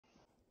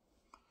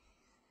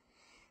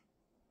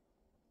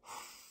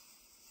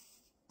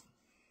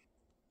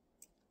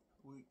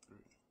week 3.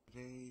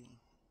 Today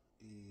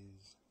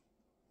is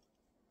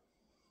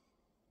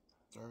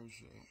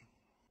Thursday.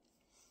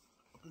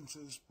 Up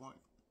until this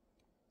point,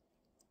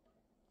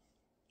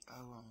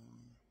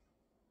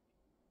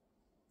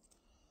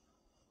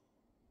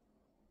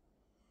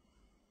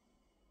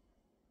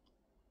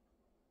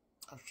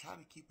 I've tried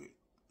to keep it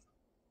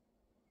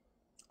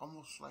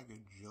almost like a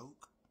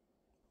joke,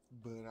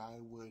 but I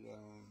would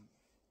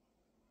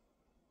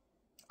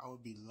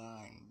be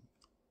lying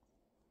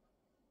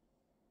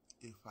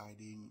if I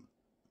didn't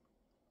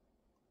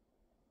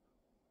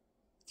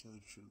tell the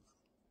truth.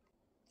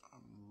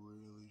 I'm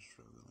really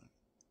struggling.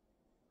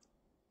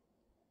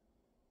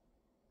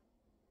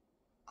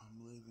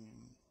 I'm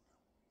living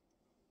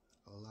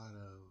a lot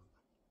of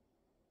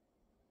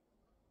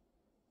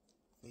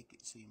fake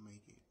it till you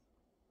make it.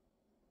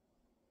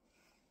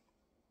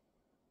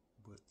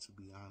 But to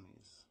be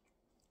honest,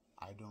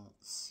 I don't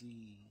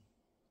see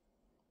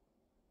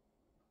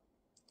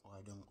or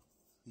I don't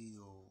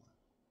feel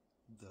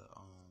the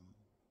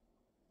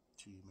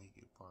till you make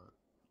it part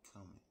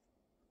coming.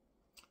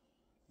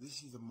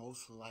 This is the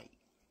most light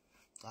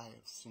I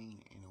have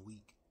seen in a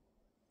week.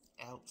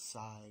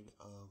 Outside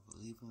of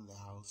leaving the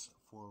house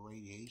for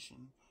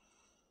radiation,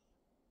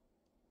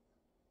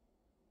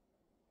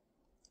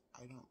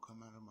 I don't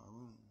come out of my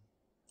room.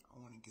 I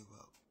want to give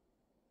up,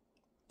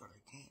 but I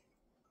can't.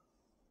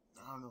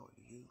 I don't know what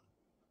to do.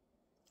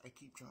 I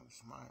keep trying to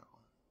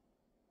smile,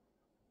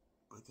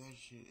 but that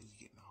shit is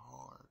getting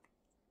hard.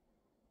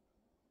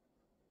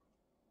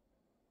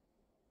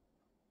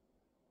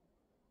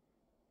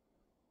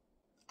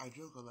 I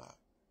joke a lot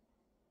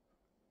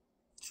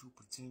to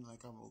pretend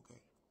like I'm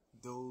okay.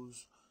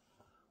 Those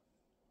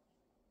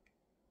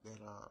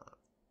that are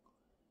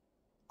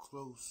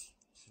close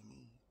to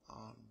me,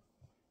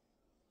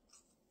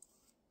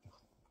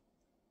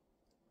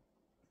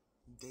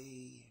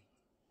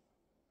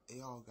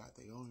 they all got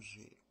their own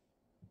shit.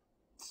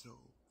 So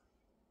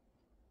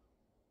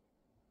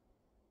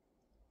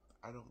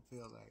I don't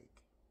feel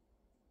like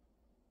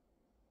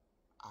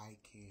I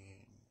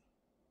can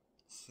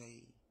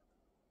say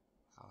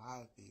how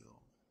I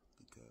feel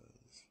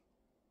because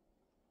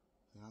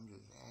then I'm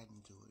just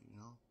adding to it, you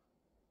know?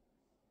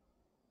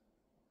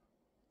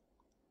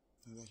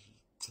 And that's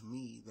just, to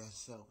me, that's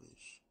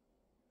selfish.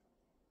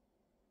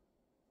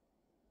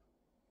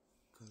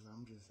 Because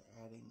I'm just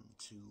adding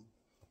to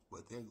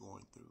what they're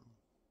going through.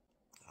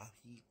 I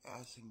keep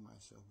asking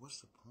myself,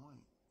 what's the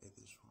point at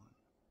this point?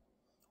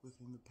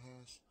 Within the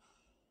past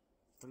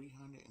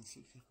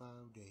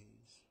 365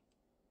 days,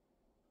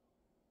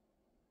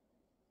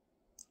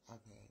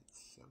 I've had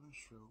 7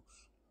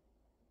 strokes,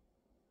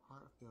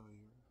 heart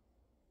failure,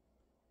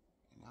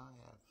 and now I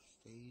have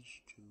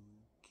stage 2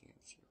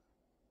 cancer.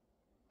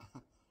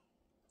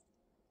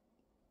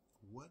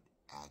 What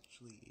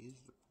actually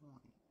is the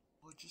point?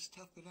 Well, just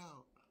tough it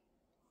out.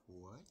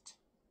 What?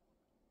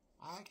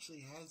 I actually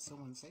had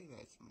someone say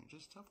that to me.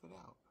 Just tough it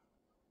out.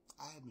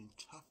 I have been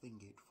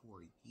toughing it for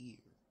a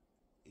year.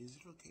 Is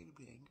it okay to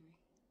be angry?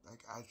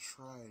 Like, I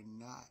try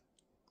not.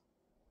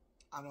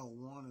 I don't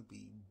want to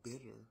be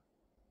bitter,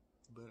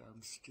 but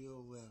I'm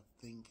still left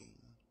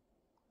thinking,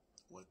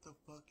 what the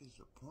fuck is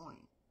the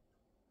point?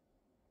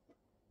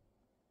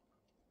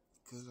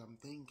 Because I'm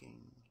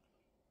thinking,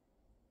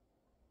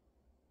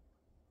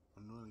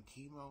 I'm doing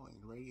chemo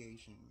and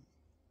radiation.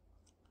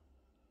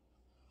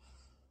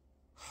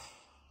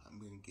 I'm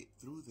going to get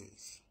through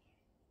this.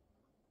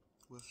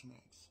 What's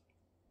next?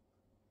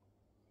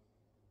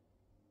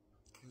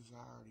 Because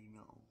I already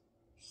know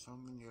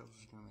something else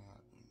is going to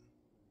happen.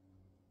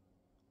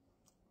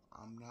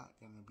 I'm not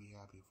going to be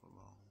happy for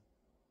long.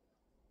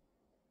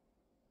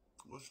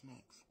 What's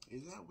next?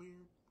 Is that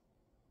weird?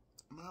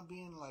 Am I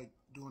being like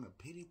doing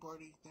a pity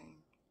party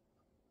thing?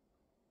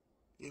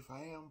 If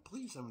I am,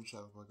 please tell me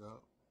shut the fuck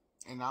up.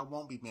 And I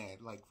won't be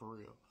mad, like for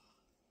real.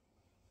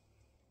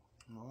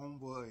 My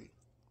homeboy,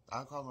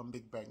 I call him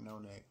Big Back No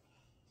Neck.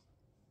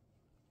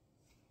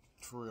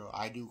 For real,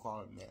 I do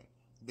call him that.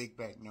 Big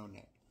Back No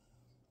Neck.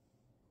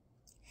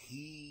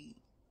 He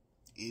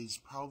is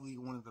probably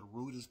one of the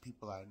rudest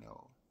people I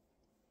know.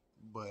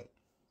 But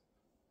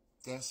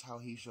that's how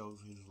he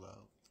shows his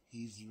love.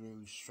 He's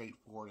very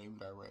straightforward and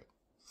direct.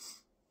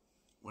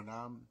 When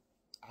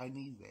I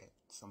need that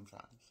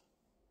sometimes.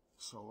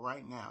 So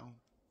right now,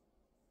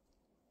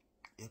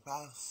 if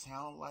I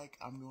sound like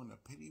I'm doing a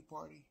pity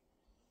party,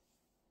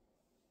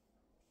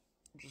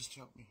 just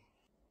tell me.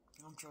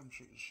 I'm trying to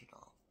shake this shit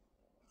off.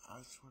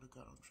 I swear to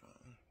God, I'm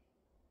trying.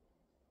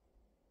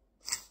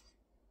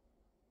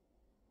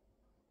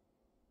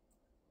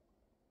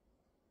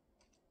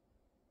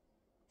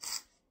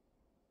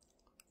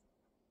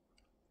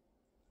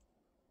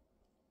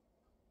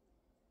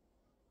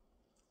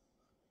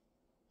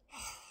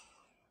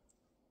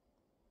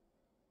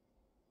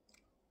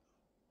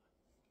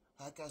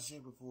 Like I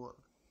said before,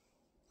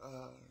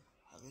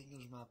 I think it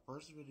was my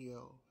first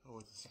video, or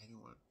the second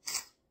one.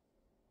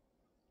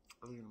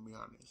 I'm gonna be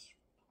honest.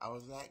 I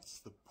was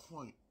asked the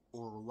point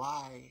or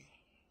why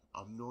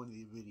I'm doing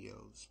these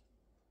videos.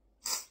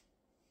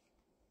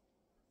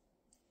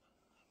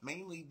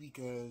 Mainly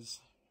because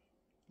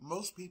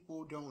most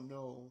people don't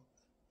know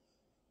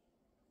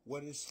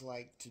what it's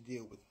like to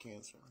deal with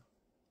cancer.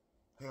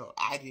 Hell,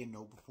 I didn't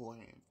know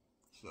beforehand.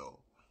 So,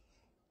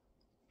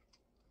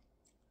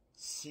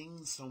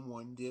 seeing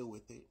someone deal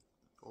with it,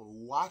 or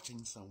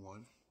watching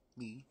someone,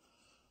 me,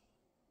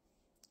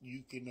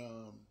 you can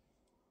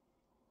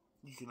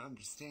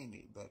understand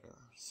it better.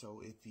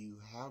 So if you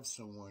have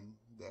someone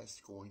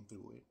that's going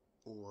through it,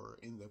 or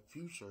in the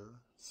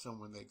future,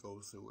 someone that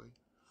goes through it,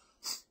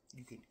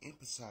 you can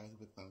empathize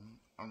with them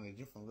on a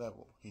different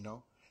level, you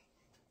know?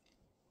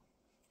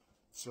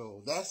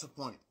 So that's the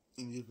point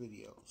in these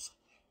videos.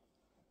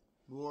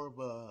 More of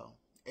a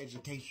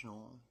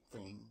educational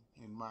thing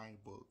in my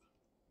book,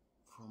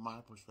 from my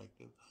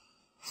perspective.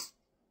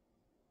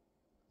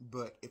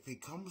 But if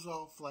it comes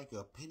off like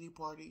a pity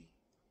party,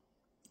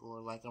 or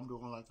like I'm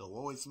doing like a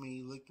woe is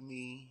me, look at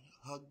me,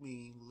 hug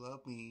me,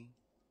 love me,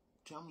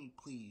 tell me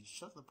please,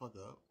 shut the fuck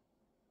up.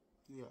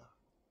 Yeah.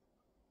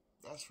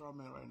 That's where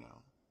I'm at right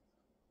now.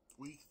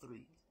 Week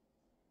 3.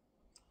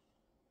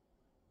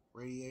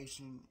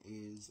 Radiation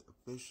is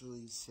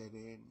officially set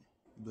in,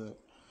 but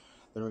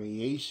the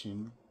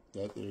radiation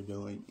that they're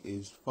doing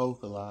is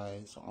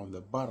focalized on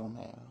the bottom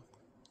half.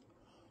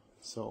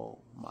 So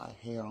my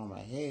hair on my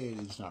head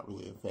is not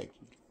really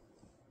affected.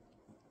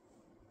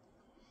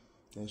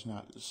 That's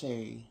not to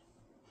say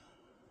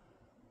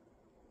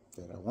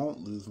that I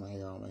won't lose my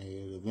hair on my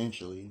head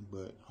eventually,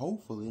 but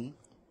hopefully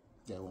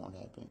that won't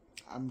happen.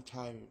 I'm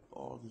tired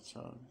all the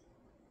time.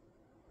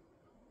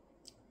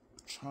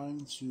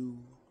 Trying to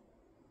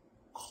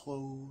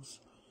close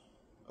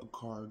a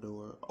car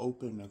door,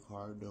 open a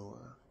car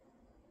door,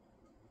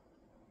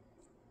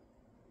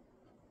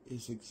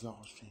 is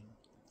exhausting.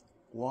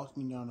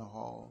 Walking down the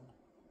hall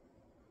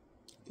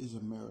is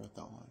a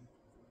marathon.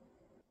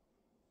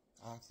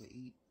 I have to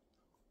eat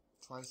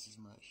twice as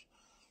much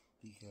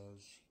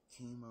because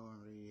chemo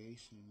and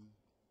radiation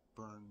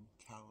burn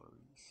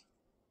calories.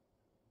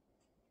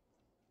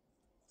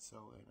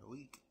 So in a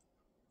week,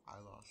 I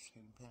lost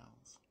 10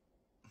 pounds.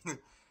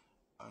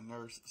 A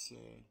nurse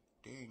said,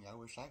 dang, I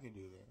wish I could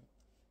do that.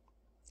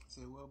 I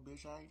said, well,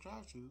 bitch, I ain't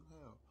tried to.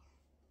 Hell,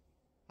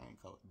 I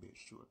ain't call it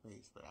bitch to her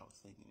face, but I was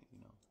thinking it, you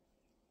know.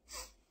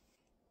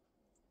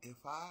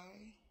 If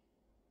I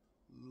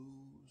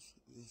lose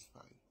this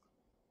fight,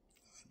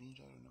 I need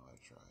y'all to know I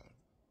tried.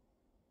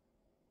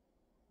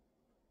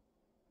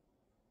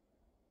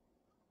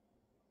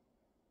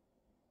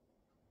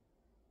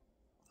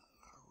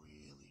 I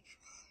really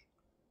tried.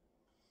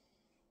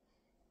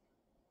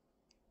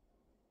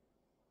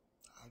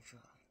 I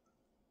tried.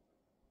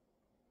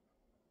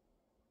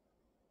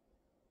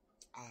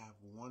 I have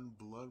one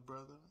blood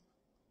brother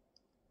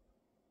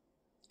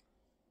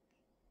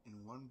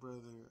and one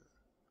brother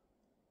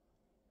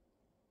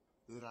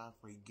that I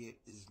forget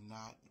is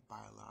not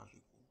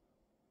biological.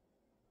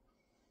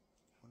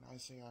 When I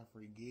say I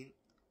forget,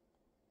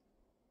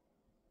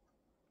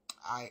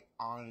 I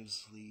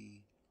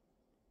honestly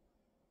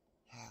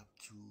have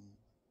to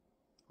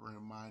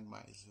remind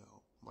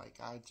myself. Like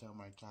I tell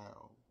my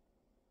child,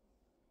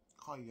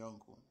 call your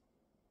uncle.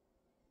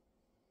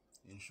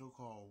 And she'll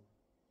call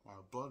my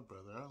blood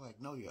brother. I'm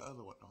like, no, your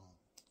other one. Oh,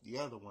 the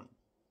other one.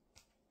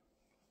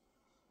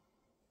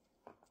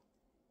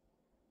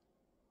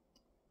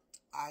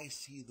 I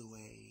see the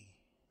way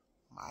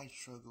my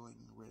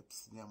struggling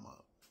rips them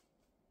up.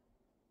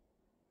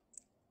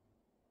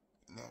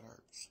 And that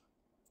hurts.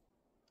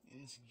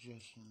 Any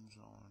suggestions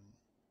on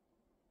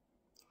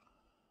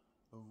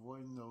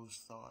avoiding those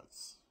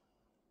thoughts,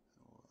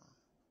 or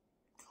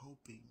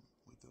coping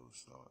with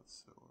those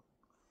thoughts,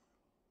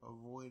 or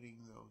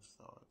avoiding those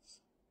thoughts?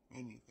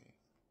 Anything.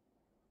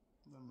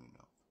 Let me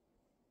know.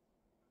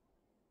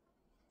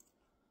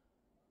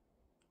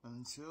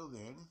 Until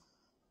then,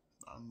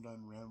 I'm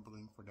done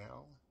rambling for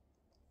now.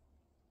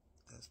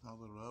 That's my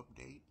little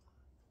update.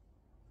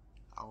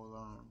 I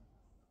will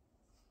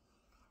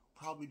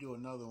probably do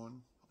another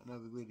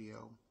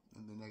video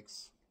in the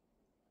next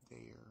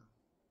day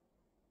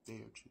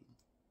or two.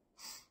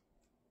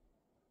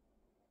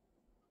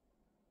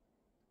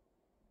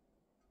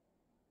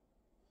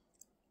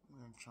 I'm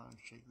gonna try and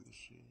shake this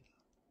shit.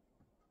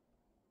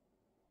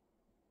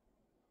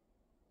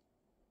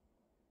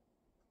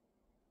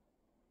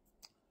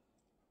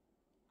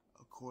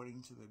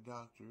 According to the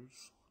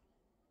doctors,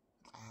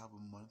 I have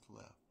a month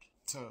left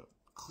to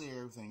clear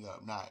everything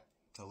up, not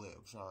to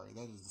live. Sorry,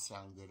 that doesn't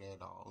sound good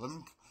at all. Let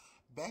me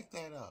back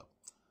that up.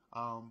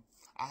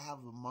 I have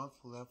a month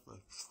left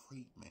of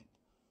treatment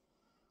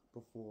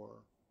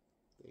before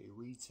they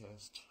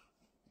retest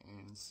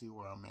and see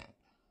where I'm at.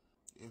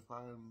 If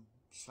I'm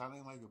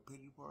sounding like a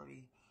pity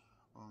party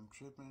or I'm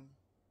tripping,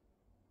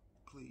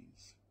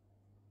 please,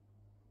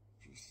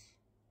 just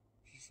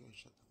say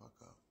shut the fuck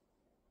up.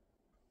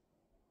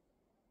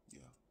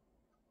 Yeah.